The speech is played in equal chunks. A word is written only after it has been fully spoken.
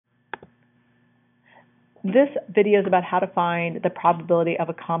this video is about how to find the probability of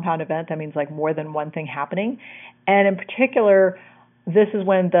a compound event. That means like more than one thing happening. And in particular, this is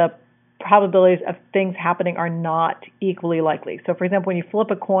when the probabilities of things happening are not equally likely. So for example, when you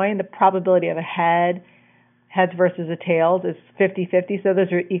flip a coin, the probability of a heads versus a tails is 50-50, so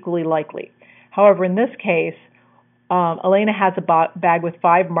those are equally likely. However, in this case, Elena has a bag with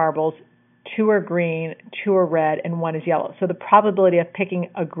 5 marbles, 2 are green, 2 are red, and 1 is yellow. So the probability of picking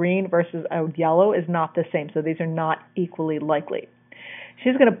a green versus a yellow is not the same, so these are not equally likely.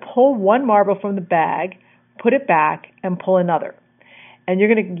 She's going to pull 1 marble from the bag, put it back, and pull another. And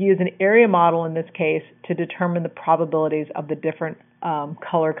you're going to use an area model in this case to determine the probabilities of the different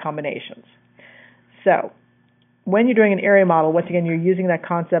color combinations. So when you're doing an area model, once again, you're using that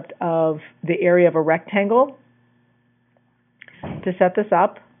concept of the area of a rectangle to set this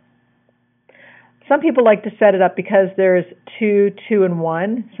up. Some people like to set it up because there's 2, 2, and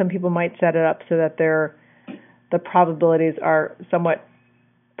 1. Some people might set it up so that the probabilities are somewhat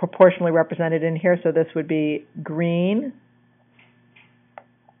proportionally represented in here. So this would be green,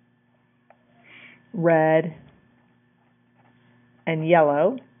 red, and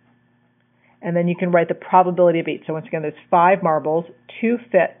yellow. And then you can write the probability of each. So once again, there's 5 marbles. 2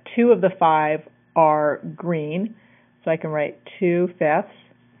 of the 5 are green. So I can write 2/5.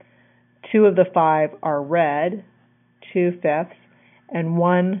 2 of the 5 are red, 2/5, and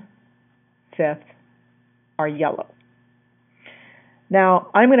 1/5 are yellow.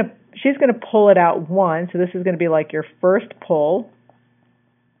 Now she's gonna pull it out 1. So this is going to be like your first pull.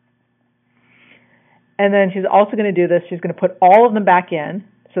 And then she's also going to do this. She's going to put all of them back in.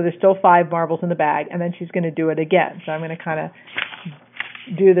 So there's still 5 marbles in the bag, and then she's going to do it again. So I'm going to kind of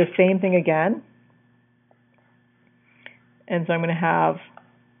do the same thing again. And so I'm going to have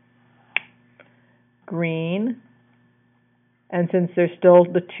green, and since there's still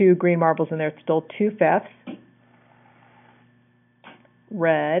the 2 green marbles in there, it's still 2/5.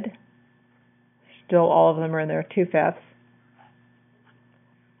 Red, still all of them are in there, 2/5.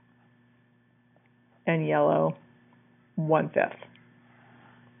 And yellow, 1/5.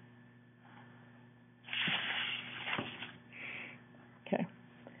 Okay.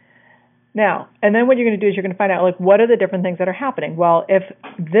 Now, and then what you're going to do is you're going to find out, like, what are the different things that are happening? Well, if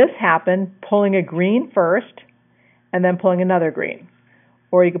this happened, pulling a green first and then pulling another green.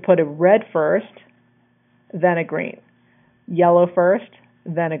 Or you could put a red first, then a green. Yellow first,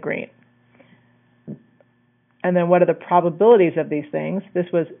 then a green. And then what are the probabilities of these things?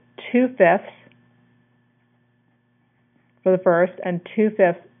 This was 2/5 for the first and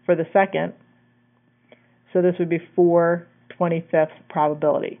 2/5 for the second. So this would be 4/25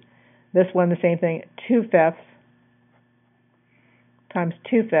 probability. This one, the same thing, 2/5 times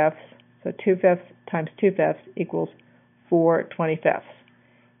 2/5. So 2/5 times 2/5 equals 4/25.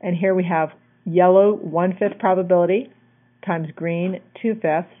 And here we have yellow 1/5 probability times green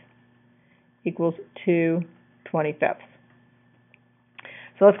 2/5 equals 2/25.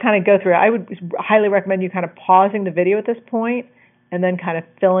 So let's kind of go through it. I would highly recommend you kind of pausing the video at this point and then kind of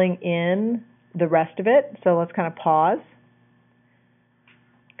filling in the rest of it. So let's kind of pause.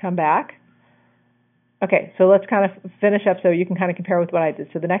 Come back. Okay, so let's kind of finish up so you can kind of compare with what I did.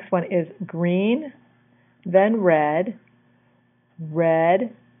 So the next one is green, then red,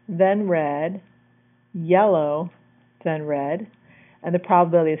 red, then red, yellow, then red. And the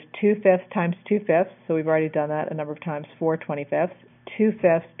probability is 2/5 times 2/5. So we've already done that a number of times, 4/25.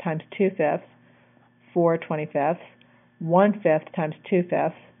 2/5 times 2/5, 4/25. 1/5 times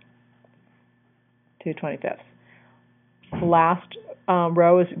 2/5, 2/25. Last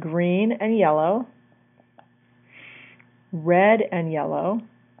row is green and yellow, red and yellow,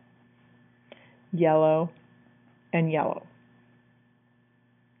 yellow and yellow.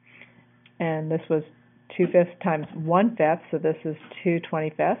 And this was 2/5 times 1/5, so this is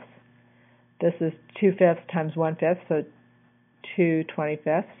 2/25. This is 2/5 times 1/5, so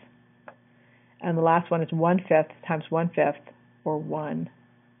 2/25. And the last one is 1/5 times 1/5, or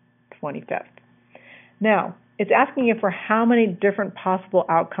 1/25. Now, it's asking you for how many different possible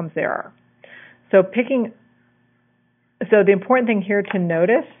outcomes there are. So the important thing here to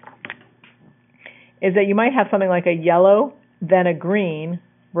notice is that you might have something like a yellow, then a green,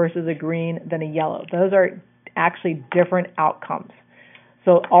 versus a green, then a yellow. Those are actually different outcomes.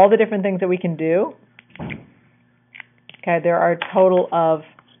 So all the different things that we can do, okay, there are a total of,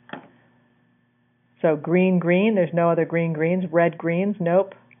 so green, green, there's no other green, greens. Red, greens,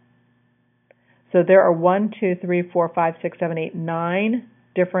 nope. So there are 1, 2, 3, 4, 5, 6, 7, 8, 9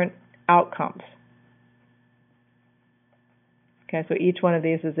 different outcomes. Okay, so each one of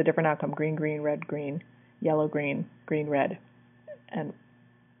these is a different outcome. Green, green, red, green, yellow, green, green, red, and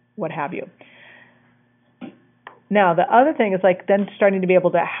what have you. Now, the other thing is like then starting to be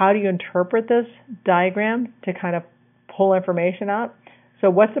able to, how do you interpret this diagram to kind of pull information out? So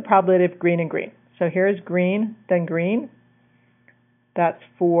what's the probability of green and green? So here's green, then green. That's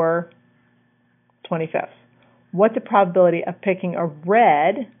 4/25. What's the probability of picking a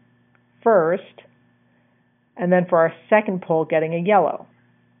red first, and then for our second pull getting a yellow?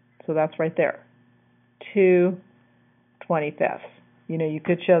 So that's right there, 2/25. You know, you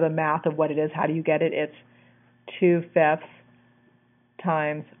could show the math of what it is. How do you get it? It's 2/5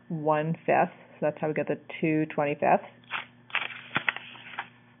 times 1/5. So that's how we get the 2/25.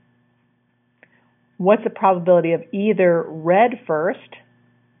 What's the probability of either red first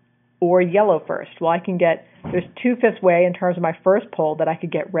or yellow first? Well, I can get, there's 2/5 way in terms of my first pull that I could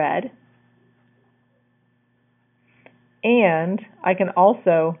get red. And I can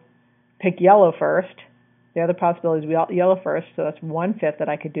also pick yellow first. The other possibility is yellow first, so that's 1/5 that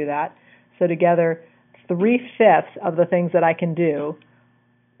I could do that. So together, 3/5 of the things that I can do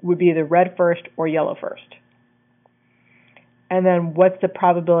would be either red first or yellow first. And then what's the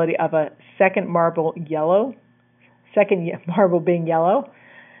probability of a second marble yellow? Second marble being yellow.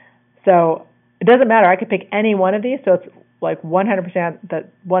 So it doesn't matter. I could pick any one of these, so it's like 100% that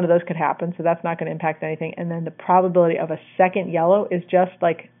one of those could happen, so that's not going to impact anything. And then the probability of a second yellow is just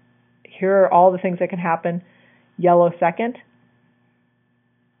like, here are all the things that can happen. Yellow second,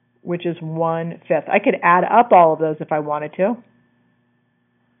 which is 1/5. I could add up all of those if I wanted to.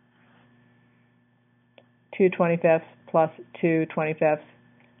 2/25 plus 2/25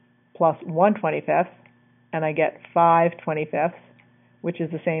 plus 1/25, and I get 5/25, which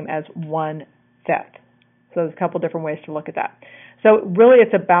is the same as 1/5. So there's a couple different ways to look at that. So really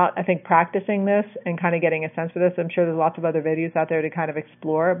it's about, I think, practicing this and kind of getting a sense for this. I'm sure there's lots of other videos out there to kind of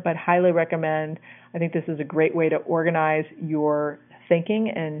explore, but highly recommend. I think this is a great way to organize your thinking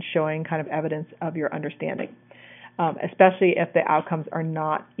and showing kind of evidence of your understanding, especially if the outcomes are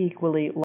not equally